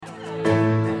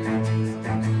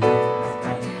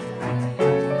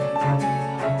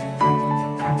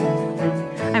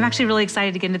actually really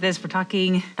excited to get into this. We're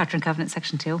talking Doctrine and Covenants,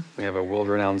 Section 2. We have a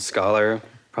world-renowned scholar,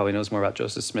 probably knows more about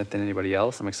Joseph Smith than anybody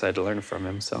else. I'm excited to learn from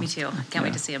him. Me too. Can't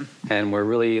wait to see him. And we're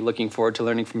really looking forward to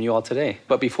learning from you all today.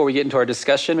 But before we get into our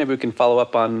discussion, maybe we can follow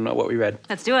up on what we read.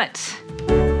 Let's do it.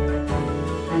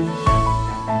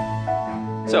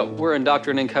 So we're in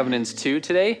Doctrine and Covenants 2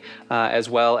 today, as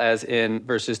well as in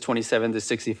verses 27 to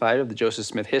 65 of the Joseph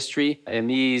Smith history. In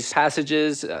these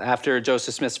passages, after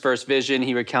Joseph Smith's first vision,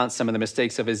 he recounts some of the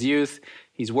mistakes of his youth.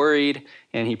 He's worried,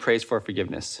 and he prays for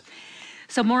forgiveness.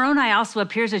 So Moroni also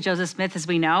appears to Joseph Smith, as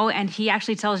we know, and he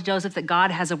actually tells Joseph that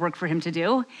God has a work for him to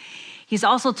do. He's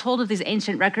also told of these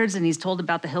ancient records, and he's told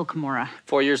about the hill Cumorah.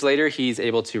 4 years later, he's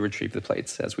able to retrieve the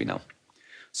plates, as we know.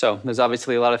 So there's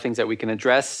obviously a lot of things that we can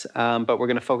address, but we're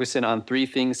going to focus in on three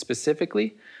things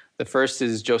specifically. The first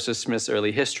is Joseph Smith's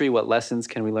early history. What lessons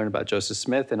can we learn about Joseph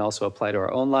Smith and also apply to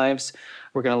our own lives?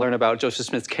 We're going to learn about Joseph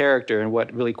Smith's character and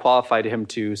what really qualified him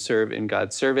to serve in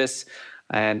God's service,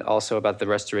 and also about the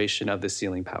restoration of the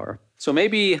sealing power. So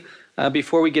maybe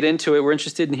before we get into it, we're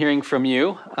interested in hearing from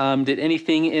you. Did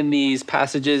anything in these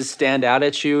passages stand out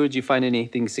at you? Did you find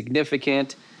anything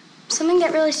significant? Something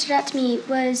that really stood out to me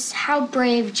was how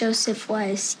brave Joseph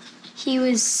was. He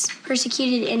was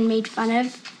persecuted and made fun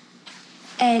of,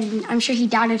 and I'm sure he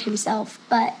doubted himself,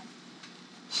 but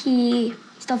he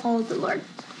still followed the Lord.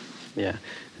 Yeah,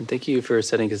 and thank you for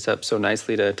setting us up so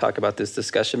nicely to talk about this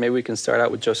discussion. Maybe we can start out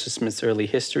with Joseph Smith's early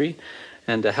history.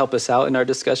 And to help us out in our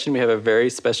discussion, we have a very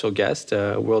special guest,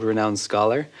 a world-renowned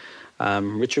scholar,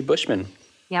 Richard Bushman.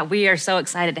 Yeah, we are so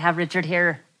excited to have Richard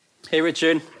here. Hey,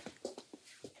 Richard.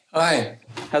 Hi.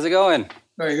 How's it going?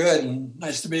 Very good.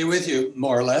 Nice to be with you,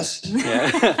 more or less.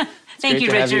 Yeah. Thank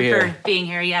you, Richard, for being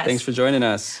here. Yes. Thanks for joining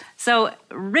us. So,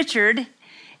 Richard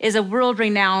is a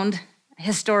world-renowned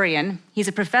historian. He's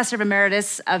a professor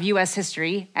emeritus of U.S.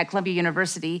 history at Columbia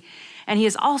University, and he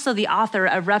is also the author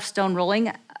of Rough Stone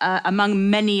Rolling, among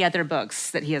many other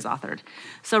books that he has authored.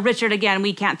 So, Richard, again,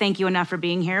 we can't thank you enough for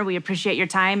being here. We appreciate your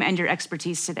time and your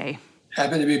expertise today.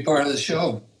 Happy to be part of the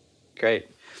show. Great.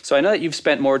 So I know that you've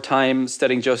spent more time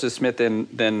studying Joseph Smith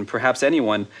than perhaps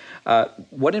anyone.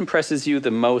 What impresses you the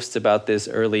most about this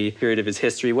early period of his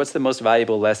history? What's the most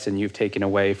valuable lesson you've taken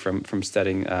away from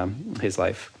studying his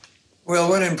life? Well,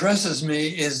 what impresses me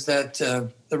is that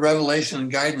the revelation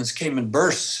and guidance came in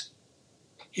bursts.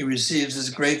 He receives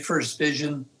his great first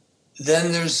vision.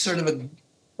 Then there's sort of a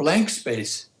blank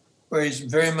space where he's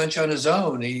very much on his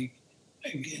own. He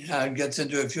gets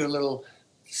into a few little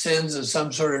sins of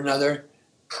some sort or another,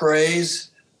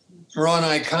 prays.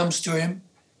 Moroni comes to him,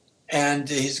 and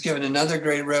he's given another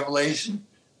great revelation.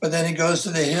 But then he goes to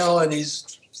the hill, and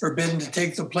he's forbidden to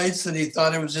take the plates that he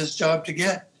thought it was his job to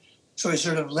get. So he's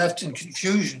sort of left in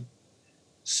confusion.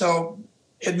 So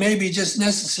it may be just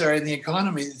necessary in the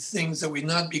economy, things that we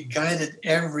not be guided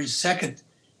every second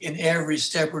in every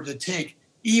step we're to take,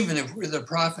 even if we're the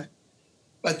prophet,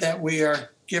 but that we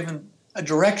are given a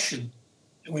direction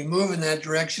and we move in that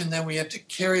direction. Then we have to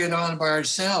carry it on by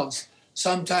ourselves,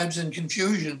 sometimes in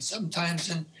confusion,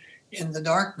 sometimes in the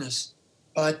darkness.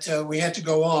 But we have to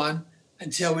go on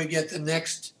until we get the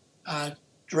next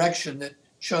direction that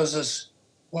shows us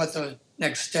what the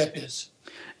next step is.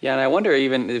 Yeah, and I wonder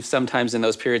even if sometimes in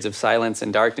those periods of silence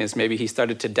and darkness, maybe he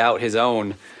started to doubt his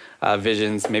own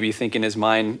visions, maybe think in his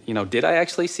mind, did I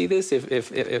actually see this?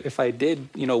 If I did,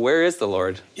 where is the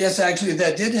Lord? Yes, actually,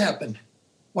 that did happen.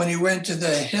 When he went to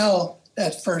the hill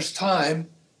that first time,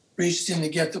 reached in to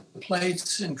get the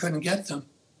plates and couldn't get them,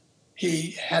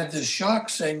 he had this shock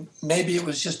saying, maybe it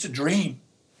was just a dream.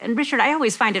 And Richard, I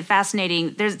always find it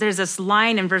fascinating. There's this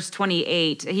line in verse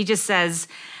 28. He just says,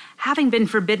 having been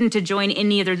forbidden to join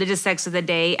any of the religious sects of the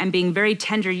day and being very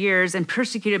tender years and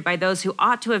persecuted by those who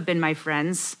ought to have been my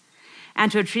friends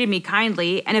and to have treated me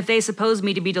kindly, and if they suppose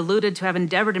me to be deluded, to have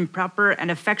endeavored in proper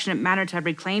and affectionate manner to have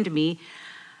reclaimed me,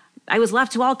 I was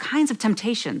left to all kinds of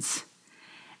temptations.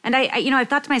 And I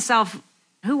thought to myself,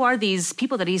 who are these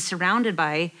people that he's surrounded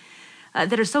by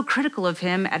that are so critical of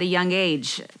him at a young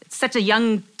age? Such a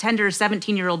young, tender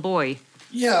 17-year-old boy.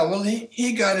 Yeah, well,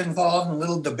 he got involved in a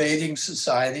little debating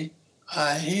society.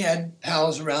 He had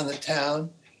pals around the town.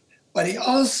 But he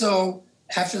also,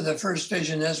 after the first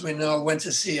vision, as we know, went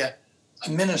to see a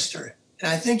minister.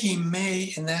 And I think he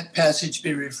may, in that passage,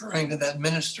 be referring to that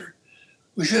minister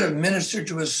who should have ministered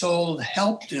to his soul and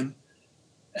helped him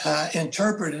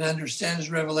interpret and understand his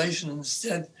revelation.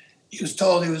 Instead, he was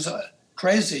told he was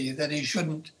crazy, that he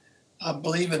shouldn't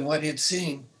believe in what he had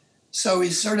seen. So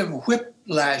he's sort of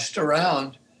whiplashed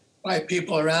around by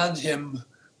people around him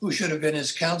who should have been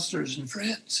his counselors and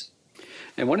friends.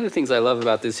 And one of the things I love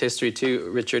about this history too,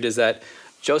 Richard, is that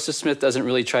Joseph Smith doesn't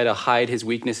really try to hide his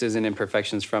weaknesses and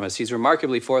imperfections from us. He's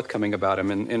remarkably forthcoming about them.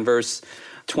 In verse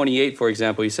 28, for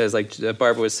example, he says, like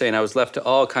Barbara was saying, I was left to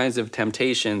all kinds of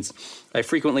temptations. I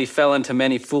frequently fell into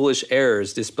many foolish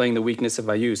errors, displaying the weakness of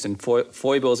my youth and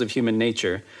foibles of human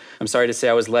nature. I'm sorry to say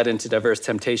I was led into diverse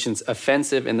temptations,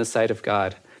 offensive in the sight of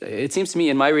God. It seems to me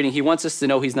in my reading, he wants us to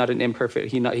know he's not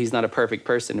a perfect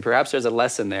person. Perhaps there's a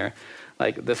lesson there.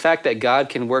 Like the fact that God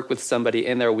can work with somebody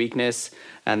in their weakness,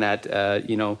 and that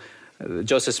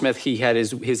Joseph Smith, he had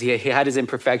his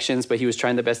imperfections, but he was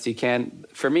trying the best he can.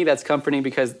 For me, that's comforting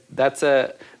because that's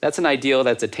an ideal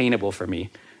that's attainable for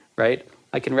me, right?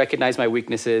 I can recognize my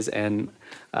weaknesses and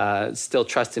still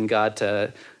trust in God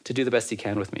to do the best he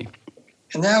can with me.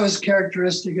 And that was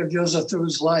characteristic of Joseph through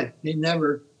his life. He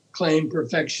never claimed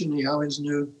perfection. He always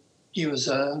knew he was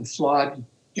a flawed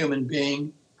human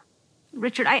being.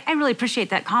 Richard, I really appreciate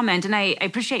that comment, and I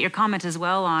appreciate your comment as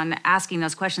well on asking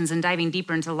those questions and diving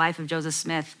deeper into the life of Joseph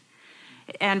Smith.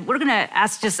 And we're going to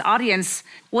ask just audience,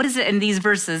 what is it in these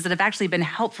verses that have actually been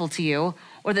helpful to you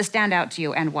or that stand out to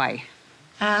you, and why?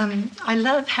 I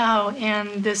love how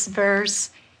in this verse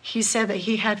he said that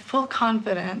he had full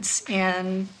confidence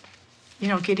in,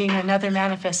 getting another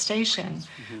manifestation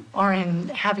or in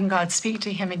having God speak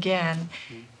to him again.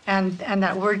 And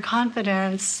that word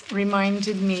confidence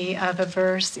reminded me of a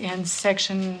verse in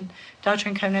Doctrine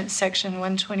and Covenants, section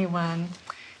 121,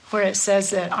 where it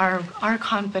says that our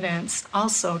confidence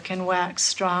also can wax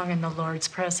strong in the Lord's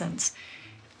presence.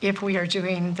 If we are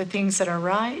doing the things that are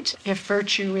right, if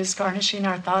virtue is garnishing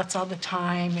our thoughts all the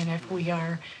time, and if we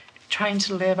are trying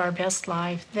to live our best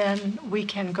life, then we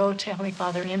can go to Heavenly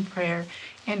Father in prayer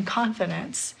in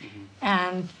confidence.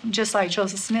 And just like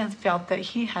Joseph Smith felt that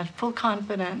he had full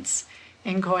confidence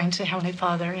in going to Heavenly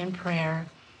Father in prayer,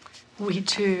 we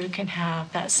too can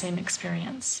have that same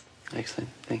experience. Excellent.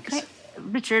 Thanks. Okay.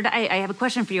 Richard, I have a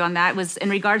question for you on that. Was in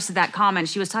regards to that comment,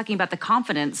 she was talking about the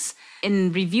confidence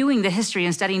in reviewing the history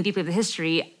and studying deeply the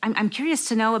history. I'm curious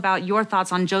to know about your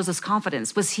thoughts on Joseph's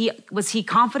confidence. Was he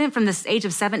confident from this age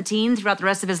of 17 throughout the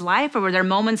rest of his life, or were there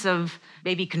moments of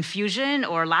maybe confusion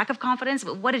or lack of confidence?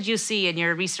 What did you see in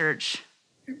your research?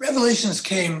 Revelations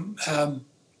came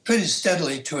pretty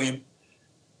steadily to him,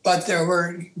 but there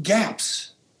were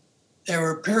gaps. There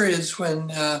were periods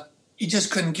when he just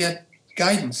couldn't get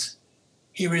guidance.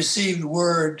 He received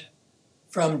word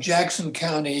from Jackson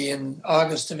County in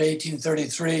August of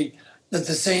 1833 that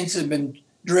the saints had been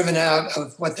driven out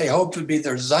of what they hoped would be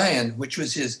their Zion, which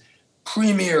was his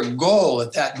premier goal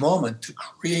at that moment, to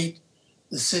create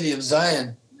the city of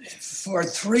Zion. For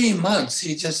 3 months,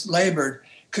 he just labored,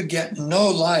 could get no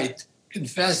light,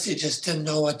 confessed he just didn't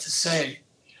know what to say.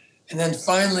 And then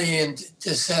finally in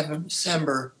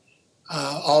December,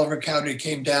 Oliver Cowdery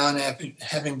came down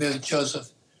having been with Joseph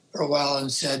for a while and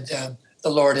said, the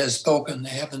Lord has spoken, the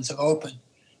heavens have opened.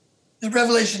 The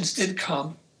revelations did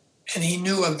come, and he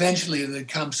knew eventually they'd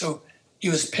come, so he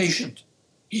was patient.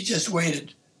 He just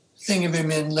waited. Think of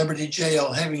him in Liberty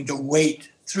Jail having to wait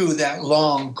through that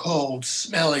long, cold,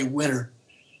 smelly winter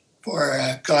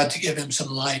for God to give him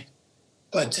some light.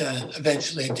 But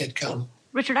eventually it did come.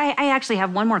 Richard, I actually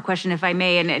have one more question, if I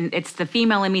may, and it's the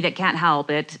female in me that can't help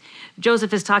it.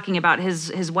 Joseph is talking about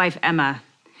his wife, Emma.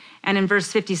 And in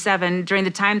verse 57, during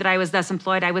the time that I was thus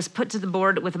employed, I was put to the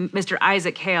board with Mr.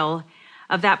 Isaac Hale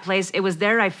of that place. It was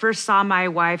there I first saw my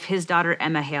wife, his daughter,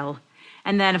 Emma Hale.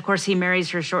 And then, of course, he marries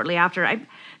her shortly after.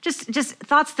 Just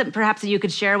thoughts that perhaps that you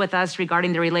could share with us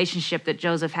regarding the relationship that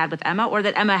Joseph had with Emma, or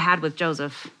that Emma had with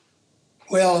Joseph.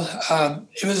 Well,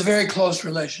 it was a very close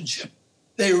relationship.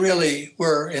 They really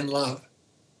were in love.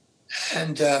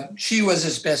 And she was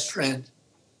his best friend.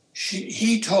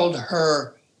 He told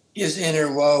her his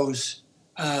inner woes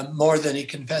more than he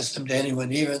confessed them to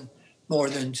anyone, even more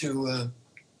than to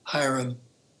Hiram.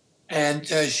 And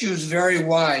she was very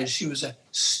wise. She was a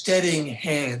steadying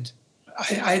hand.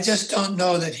 I just don't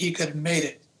know that he could have made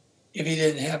it if he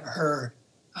didn't have her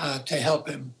to help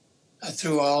him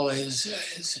through all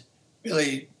his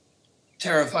really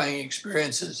terrifying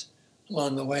experiences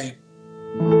along the way.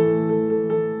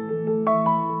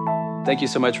 Thank you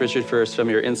so much, Richard, for some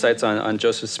of your insights on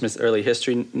Joseph Smith's early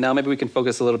history. Now maybe we can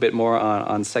focus a little bit more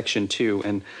on section 2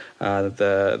 and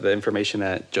the information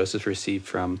that Joseph received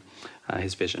from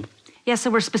his vision. Yeah,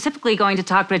 so we're specifically going to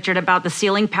talk, Richard, about the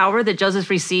sealing power that Joseph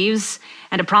receives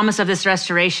and a promise of this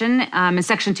restoration. In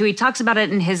section 2, he talks about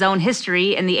it in his own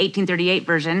history in the 1838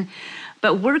 version.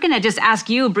 But we're going to just ask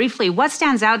you briefly, what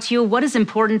stands out to you? What is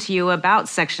important to you about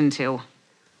section 2?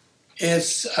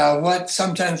 It's what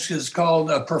sometimes is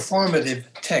called a performative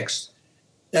text.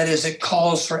 That is, it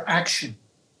calls for action.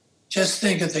 Just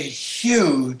think of the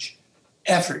huge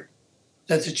effort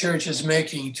that the church is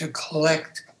making to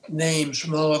collect names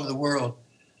from all over the world.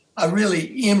 A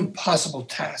really impossible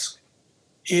task.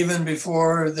 Even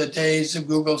before the days of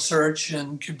Google search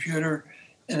and computer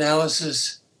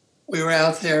analysis, we were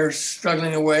out there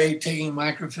struggling away, taking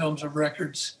microfilms of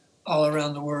records all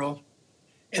around the world.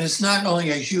 And it's not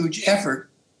only a huge effort,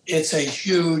 it's a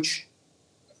huge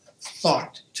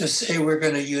thought to say we're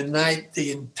going to unite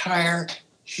the entire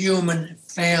human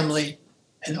family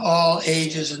in all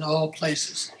ages and all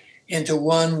places into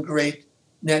one great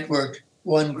network,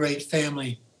 one great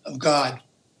family of God.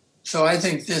 So I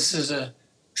think this is an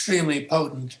extremely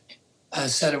potent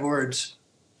set of words.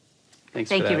 Thanks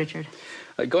Thank for you, that. Richard.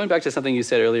 Going back to something you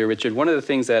said earlier, Richard, one of the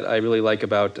things that I really like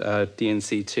about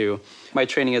DNC too, my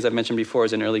training, as I've mentioned before,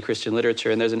 is in early Christian literature,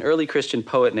 and there's an early Christian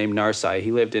poet named Narsai.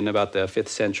 He lived in about the 5th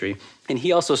century, and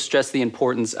he also stressed the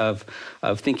importance of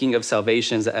thinking of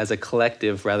salvation as a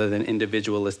collective rather than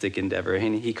individualistic endeavor.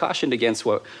 And he cautioned against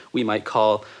what we might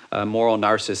call moral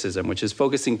narcissism, which is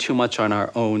focusing too much on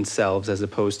our own selves as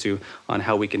opposed to on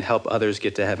how we can help others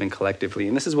get to heaven collectively.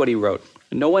 And this is what he wrote.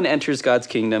 No one enters God's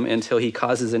kingdom until he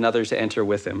causes another to enter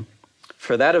with him.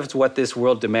 For that is what this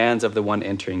world demands of the one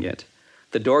entering it.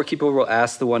 The doorkeeper will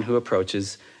ask the one who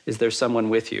approaches, "Is there someone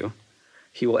with you?"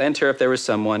 He will enter if there is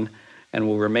someone, and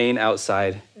will remain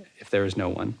outside if there is no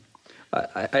one.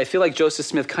 I feel like Joseph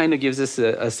Smith kind of gives us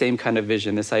a same kind of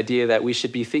vision, this idea that we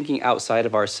should be thinking outside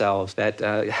of ourselves, that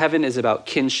heaven is about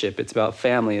kinship, it's about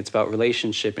family, it's about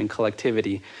relationship and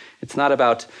collectivity. It's not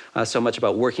about so much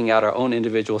about working out our own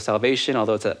individual salvation,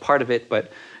 although it's a part of it,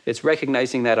 but it's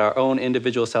recognizing that our own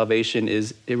individual salvation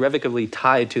is irrevocably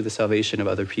tied to the salvation of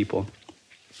other people.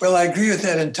 Well, I agree with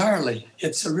that entirely.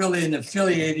 It's really an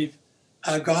affiliative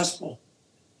gospel.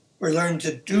 We're learning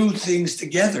to do things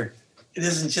together. It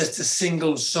isn't just a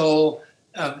single soul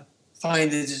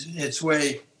find its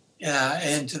way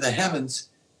into the heavens.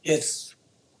 It's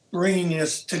bringing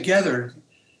us together.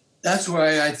 That's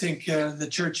why I think the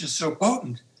church is so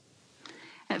potent.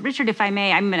 Richard, if I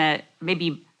may, I'm going to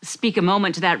maybe speak a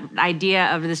moment to that idea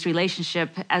of this relationship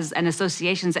and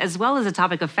associations, as well as the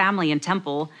topic of family and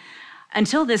temple.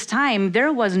 Until this time,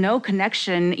 there was no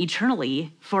connection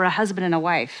eternally for a husband and a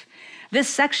wife. This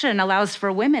section allows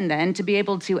for women then to be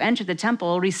able to enter the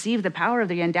temple, receive the power of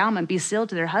the endowment, be sealed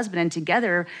to their husband, and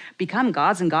together become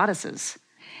gods and goddesses.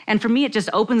 And for me, it just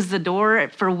opens the door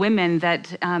for women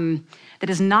that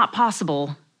is not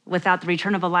possible without the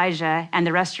return of Elijah and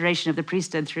the restoration of the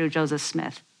priesthood through Joseph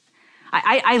Smith.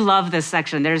 I love this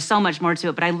section. There's so much more to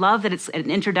it, but I love that it's an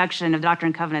introduction of Doctrine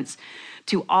and Covenants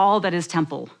to all that is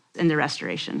temple in the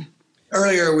restoration.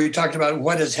 Earlier, we talked about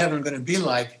what is heaven going to be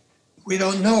like. We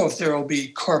don't know if there will be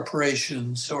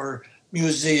corporations or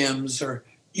museums or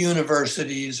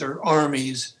universities or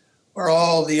armies or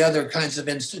all the other kinds of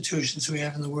institutions we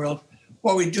have in the world.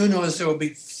 What we do know is there will be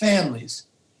families.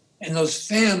 And those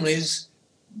families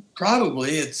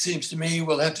probably, it seems to me,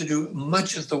 will have to do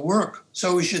much of the work.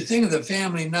 So we should think of the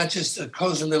family not just a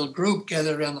cozy little group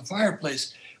gathered around the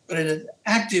fireplace, but an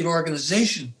active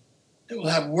organization that will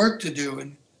have work to do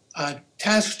and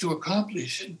tasks to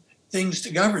accomplish and things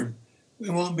to govern. We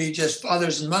won't be just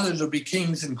fathers and mothers, we'll be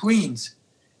kings and queens.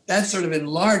 That sort of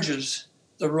enlarges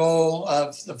the role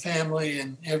of the family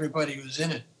and everybody who's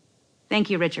in it.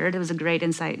 Thank you, Richard. It was a great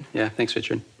insight. Yeah, thanks,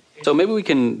 Richard. So maybe we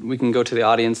can go to the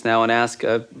audience now and ask,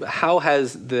 how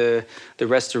has the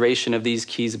restoration of these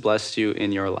keys blessed you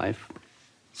in your life?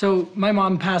 So my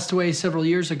mom passed away several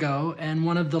years ago, and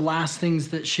one of the last things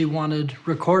that she wanted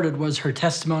recorded was her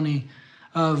testimony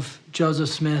of Joseph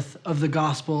Smith, of the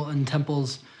gospel and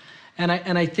temples. And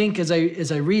I think as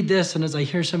I read this and as I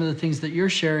hear some of the things that you're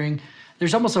sharing,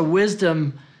 there's almost a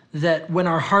wisdom that when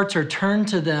our hearts are turned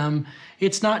to them,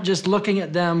 it's not just looking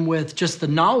at them with just the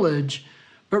knowledge,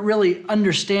 but really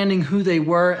understanding who they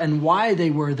were and why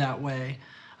they were that way.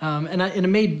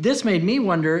 This made me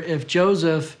wonder if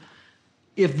Joseph,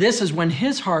 if this is when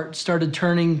his heart started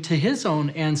turning to his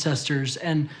own ancestors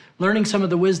and learning some of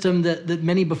the wisdom that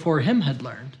many before him had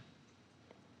learned.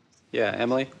 Yeah,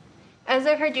 Emily? As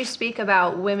I've heard you speak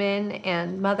about women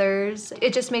and mothers,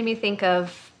 it just made me think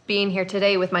of being here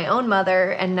today with my own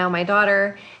mother and now my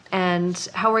daughter, and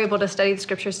how we're able to study the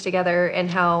scriptures together, and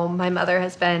how my mother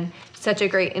has been such a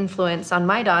great influence on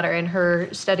my daughter in her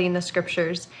studying the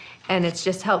scriptures. And it's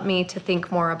just helped me to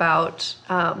think more about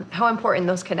how important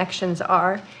those connections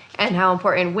are and how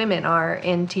important women are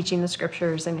in teaching the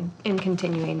scriptures and in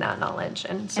continuing that knowledge.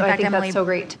 And so In I fact, think Emily, that's so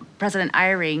great. President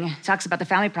Eyring talks about the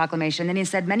family proclamation, and he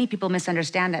said many people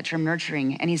misunderstand that term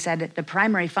nurturing. And he said the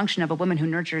primary function of a woman who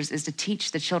nurtures is to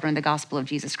teach the children the gospel of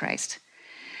Jesus Christ.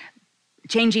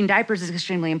 changing diapers is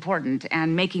extremely important,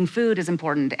 and making food is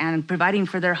important, and providing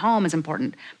for their home is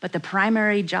important. But the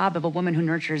primary job of a woman who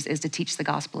nurtures is to teach the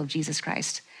gospel of Jesus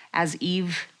Christ, as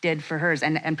Eve did for hers.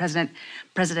 And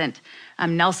President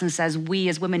Nelson says we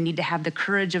as women need to have the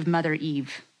courage of Mother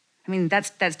Eve. I mean,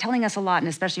 that's telling us a lot, and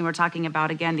especially when we're talking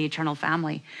about, again, the eternal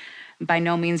family. By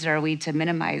no means are we to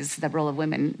minimize the role of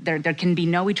women. There can be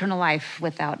no eternal life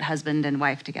without husband and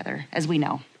wife together, as we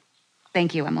know.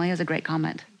 Thank you, Emily. It was a great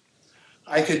comment.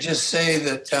 I could just say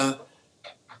that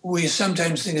we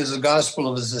sometimes think of the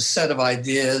gospel as a set of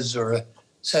ideas or a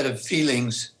set of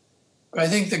feelings, but I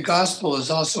think the gospel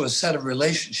is also a set of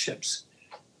relationships.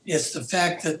 It's the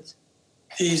fact that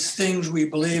these things we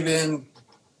believe in,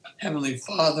 Heavenly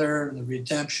Father, the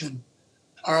redemption,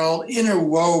 are all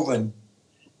interwoven.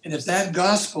 And if that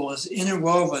gospel is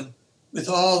interwoven with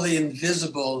all the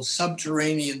invisible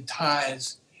subterranean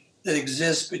ties that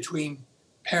exist between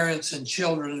parents and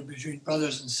children and between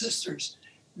brothers and sisters,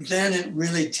 then it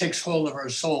really takes hold of our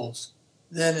souls.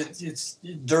 Then it's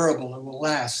durable, it will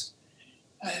last.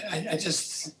 I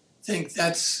just think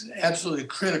that's absolutely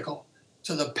critical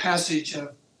to the passage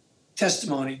of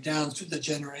testimony down through the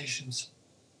generations.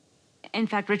 In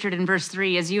fact, Richard, in verse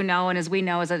 3, as you know and as we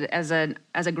know as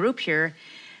a group here,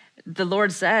 the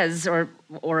Lord says,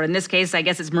 or in this case, I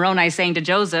guess it's Moroni saying to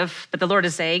Joseph, but the Lord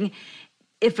is saying,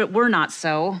 if it were not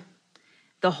so,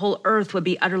 the whole earth would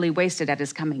be utterly wasted at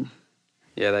his coming.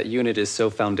 Yeah, that unit is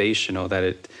so foundational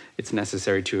that it's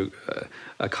necessary to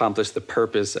accomplish the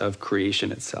purpose of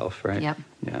creation itself, right? Yep.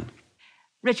 Yeah.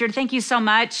 Richard, thank you so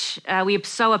much. We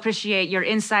so appreciate your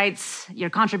insights, your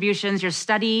contributions, your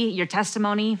study, your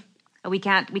testimony. We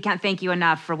can't thank you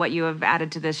enough for what you have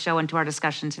added to this show and to our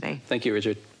discussion today. Thank you,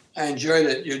 Richard. I enjoyed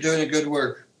it. You're doing a good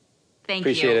work. Thank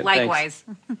Appreciate you. it. Likewise.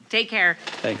 Take care.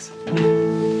 Thanks.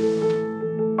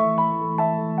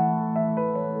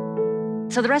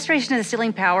 So the restoration of the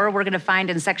sealing power, we're going to find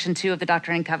in section 2 of the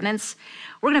Doctrine and Covenants.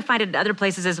 We're going to find it in other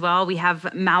places as well. We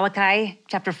have Malachi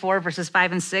chapter 4, verses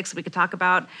 5 and 6 we could talk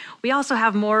about. We also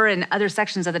have more in other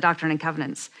sections of the Doctrine and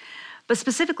Covenants. But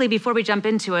specifically, before we jump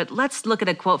into it, let's look at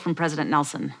a quote from President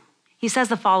Nelson. He says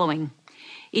the following: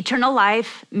 "Eternal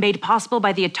life made possible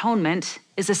by the atonement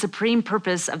is the supreme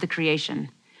purpose of the creation."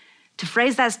 To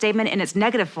phrase that statement in its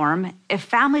negative form, if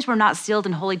families were not sealed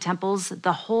in holy temples,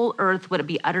 the whole earth would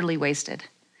be utterly wasted.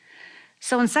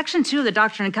 So in section 2 of the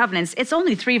Doctrine and Covenants, it's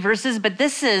only 3 verses, but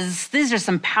these are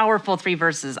some powerful 3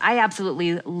 verses. I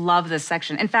absolutely love this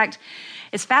section. In fact,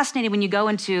 it's fascinating when you go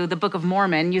into the Book of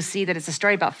Mormon, you see that it's a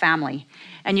story about family.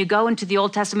 And you go into the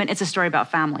Old Testament, it's a story about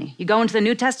family. You go into the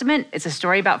New Testament, it's a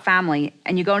story about family.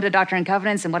 And you go into the Doctrine and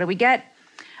Covenants, and what do we get?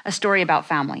 A story about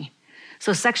family.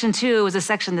 So section 2 is a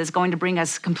section that's going to bring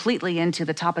us completely into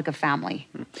the topic of family.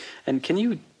 And can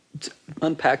you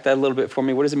unpack that a little bit for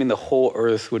me? What does it mean the whole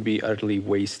earth would be utterly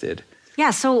wasted? Yeah,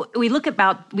 so we look at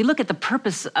the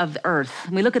purpose of the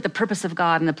earth. We look at the purpose of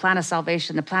God and the plan of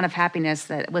salvation, the plan of happiness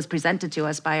that was presented to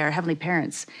us by our heavenly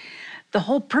parents. The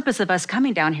whole purpose of us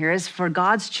coming down here is for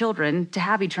God's children to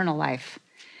have eternal life.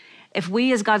 If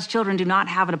we as God's children do not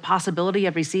have a possibility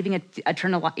of receiving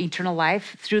eternal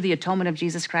life through the atonement of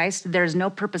Jesus Christ, there's no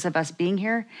purpose of us being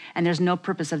here, and there's no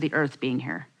purpose of the earth being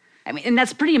here. I mean, and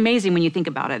that's pretty amazing when you think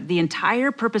about it. The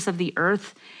entire purpose of the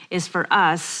earth is for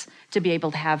us to be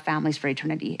able to have families for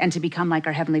eternity and to become like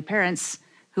our heavenly parents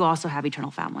who also have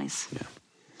eternal families. Yeah.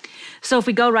 So if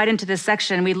we go right into this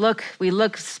section, we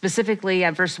look specifically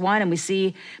at verse 1 and we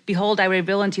see, "Behold, I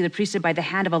reveal unto you the priesthood by the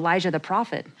hand of Elijah the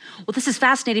prophet." Well, this is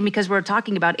fascinating because we're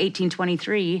talking about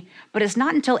 1823, but it's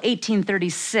not until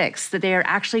 1836 that they are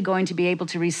actually going to be able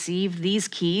to receive these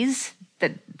keys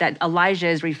that Elijah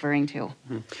is referring to.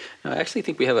 Mm-hmm. Now, I actually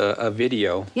think we have a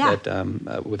video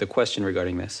with a question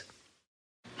regarding this.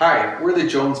 Hi, we're the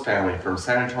Jones family from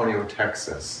San Antonio,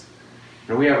 Texas.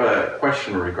 And we have a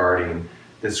question regarding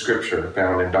this scripture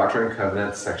found in Doctrine and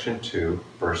Covenants, section 2,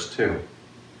 verse 2.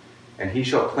 "And he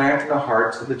shall plant in the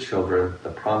hearts of the children the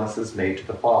promises made to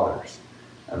the fathers,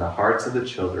 and the hearts of the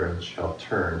children shall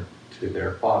turn to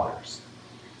their fathers."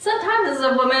 Sometimes as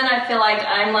a woman, I feel like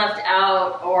I'm left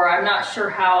out, or I'm not sure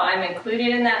how I'm included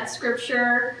in that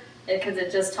scripture, because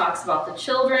it just talks about the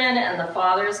children and the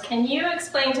fathers. Can you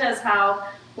explain to us how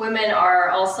women are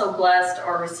also blessed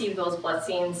or receive those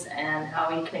blessings and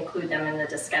how we can include them in the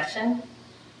discussion?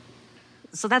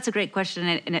 So that's a great question,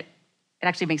 and it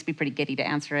actually makes me pretty giddy to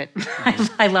answer it.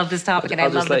 I love this topic, and I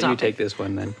love the topic. I'll just let you take this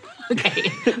one then.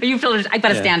 Okay. You feel I got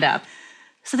to stand up.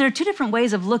 So there are 2 different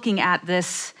ways of looking at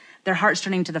this, their hearts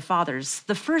turning to the fathers.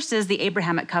 The first is the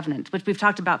Abrahamic covenant, which we've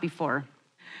talked about before.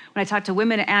 When I talk to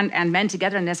women and men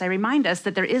together in this, I remind us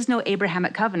that there is no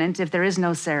Abrahamic covenant if there is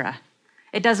no Sarah.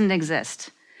 It doesn't exist.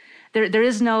 There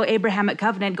is no Abrahamic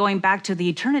covenant going back to the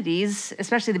eternities,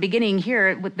 especially the beginning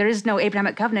here. There is no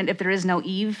Abrahamic covenant if there is no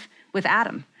Eve with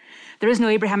Adam. There is no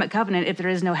Abrahamic covenant if there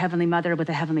is no heavenly mother with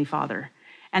a heavenly father.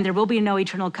 And there will be no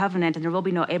eternal covenant and there will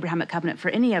be no Abrahamic covenant for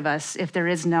any of us if there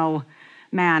is no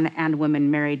man and woman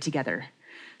married together.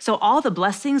 So all the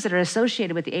blessings that are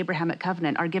associated with the Abrahamic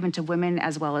covenant are given to women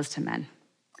as well as to men.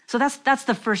 So that's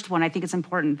the first one. I think it's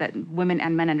important that women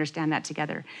and men understand that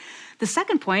together. The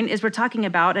second point is we're talking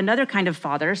about another kind of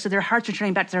father, so their hearts are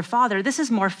turning back to their father. This is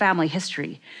more family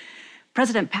history.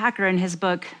 President Packer, in his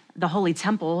book, The Holy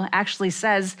Temple, actually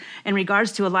says, in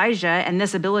regards to Elijah and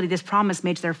this ability, this promise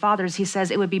made to their fathers, he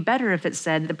says, it would be better if it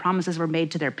said the promises were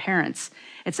made to their parents.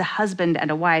 It's a husband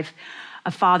and a wife,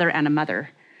 a father and a mother.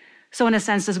 So in a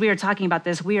sense, as we are talking about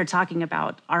this, we are talking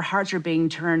about our hearts are being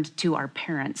turned to our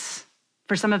parents.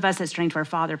 For some of us, it's turning to our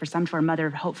father. For some, to our mother.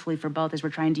 Hopefully for both, as we're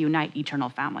trying to unite eternal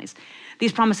families.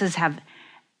 These promises have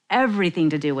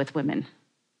everything to do with women.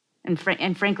 And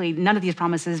frankly, none of these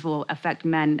promises will affect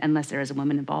men unless there is a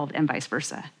woman involved, and vice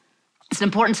versa. It's an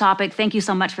important topic. Thank you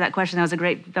so much for that question.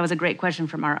 That was a great question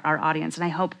from our audience. And I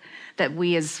hope that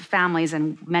we as families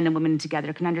and men and women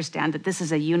together can understand that this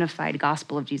is a unified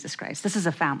gospel of Jesus Christ. This is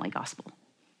a family gospel.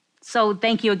 So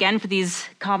thank you again for these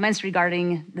comments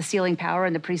regarding the sealing power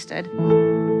and the priesthood.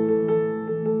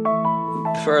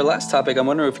 For our last topic, I'm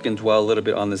wondering if we can dwell a little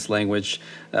bit on this language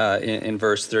in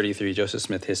verse 33, Joseph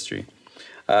Smith history.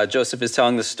 Joseph is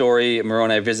telling the story.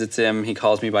 Moroni visits him. He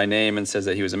calls me by name and says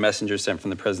that he was a messenger sent from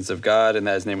the presence of God and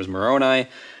that his name was Moroni.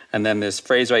 And then this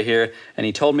phrase right here, and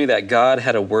he told me that God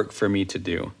had a work for me to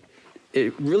do.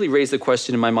 It really raised the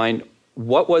question in my mind,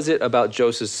 what was it about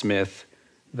Joseph Smith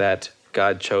that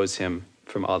God chose him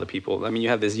from all the people? I mean, you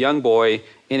have this young boy,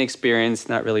 inexperienced,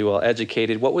 not really well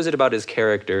educated. What was it about his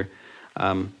character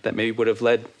that maybe would have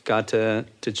led God to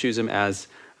choose him as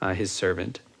his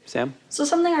servant? Sam? So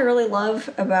something I really love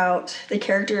about the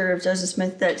character of Joseph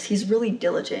Smith, that he's really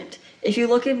diligent. If you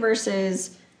look at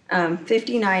verses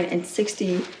 59 and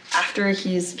 60, after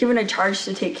he's given a charge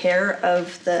to take care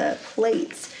of the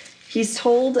plates, he's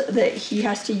told that he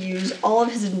has to use all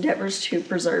of his endeavors to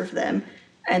preserve them,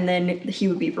 and then he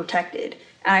would be protected.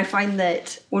 And I find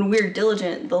that when we're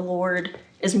diligent, the Lord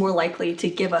is more likely to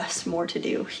give us more to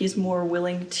do. He's more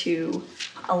willing to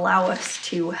allow us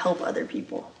to help other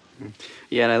people.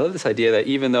 Yeah, and I love this idea that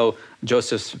even though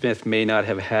Joseph Smith may not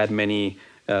have had many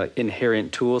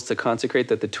inherent tools to consecrate,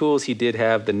 that the tools he did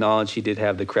have, the knowledge he did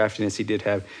have, the craftiness he did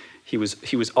have, he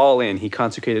was all in. He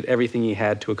consecrated everything he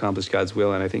had to accomplish God's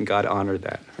will, and I think God honored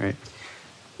that, right?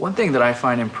 One thing that I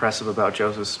find impressive about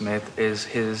Joseph Smith is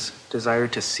his desire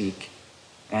to seek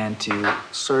and to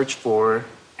search for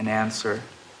an answer.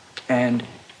 And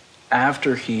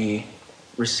after he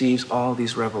receives all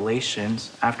these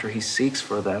revelations, after he seeks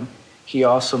for them, he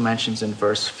also mentions in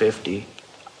verse 50,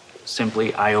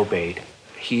 simply, I obeyed.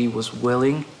 He was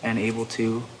willing and able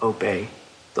to obey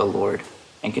the Lord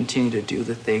and continue to do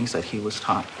the things that he was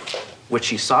taught, which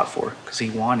he sought for because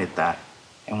he wanted that.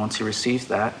 And once he receives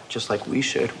that, just like we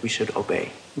should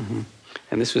obey. Mm-hmm.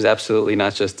 And this was absolutely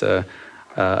not just a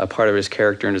part of his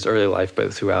character in his early life,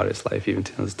 but throughout his life, even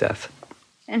to his death.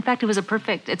 In fact,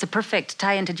 it's a perfect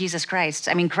tie into Jesus Christ.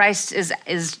 I mean, Christ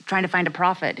is trying to find a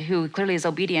prophet who clearly is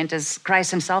obedient, as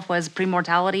Christ himself was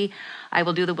pre-mortality. I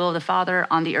will do the will of the Father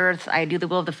on the earth. I do the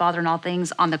will of the Father in all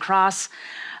things. On the cross,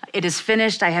 it is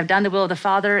finished. I have done the will of the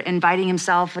Father, inviting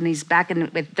himself, and he's back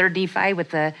with 3rd Nephi,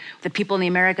 with the people in the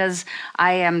Americas.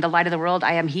 I am the light of the world.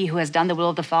 I am he who has done the will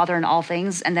of the Father in all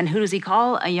things. And then who does he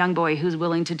call? A young boy who's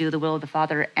willing to do the will of the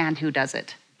Father and who does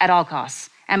it at all costs.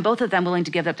 And both of them willing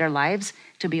to give up their lives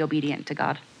to be obedient to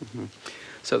God. Mm-hmm.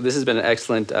 So this has been an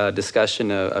excellent discussion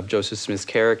of Joseph Smith's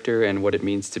character and what it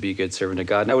means to be a good servant of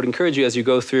God. And I would encourage you as you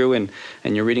go through and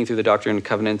you're reading through the Doctrine and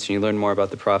Covenants and you learn more about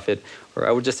the prophet, or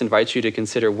I would just invite you to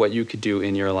consider what you could do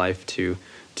in your life to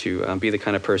be the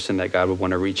kind of person that God would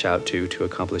want to reach out to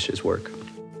accomplish his work.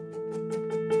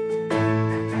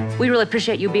 We really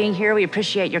appreciate you being here. We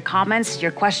appreciate your comments,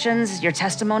 your questions, your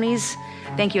testimonies.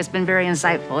 Thank you. It's been very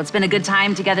insightful. It's been a good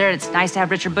time together. It's nice to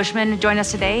have Richard Bushman join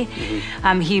us today.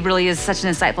 Mm-hmm. He really is such an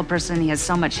insightful person. He has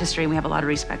so much history, and we have a lot of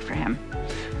respect for him.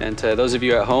 And to those of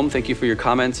you at home, thank you for your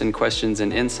comments and questions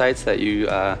and insights that you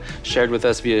shared with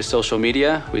us via social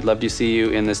media. We'd love to see you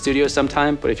in the studio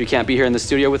sometime, but if you can't be here in the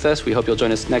studio with us, we hope you'll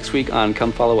join us next week on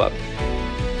Come Follow Up.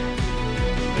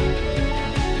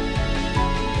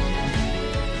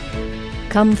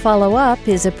 Come Follow Up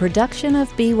is a production of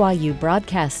BYU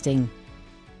Broadcasting.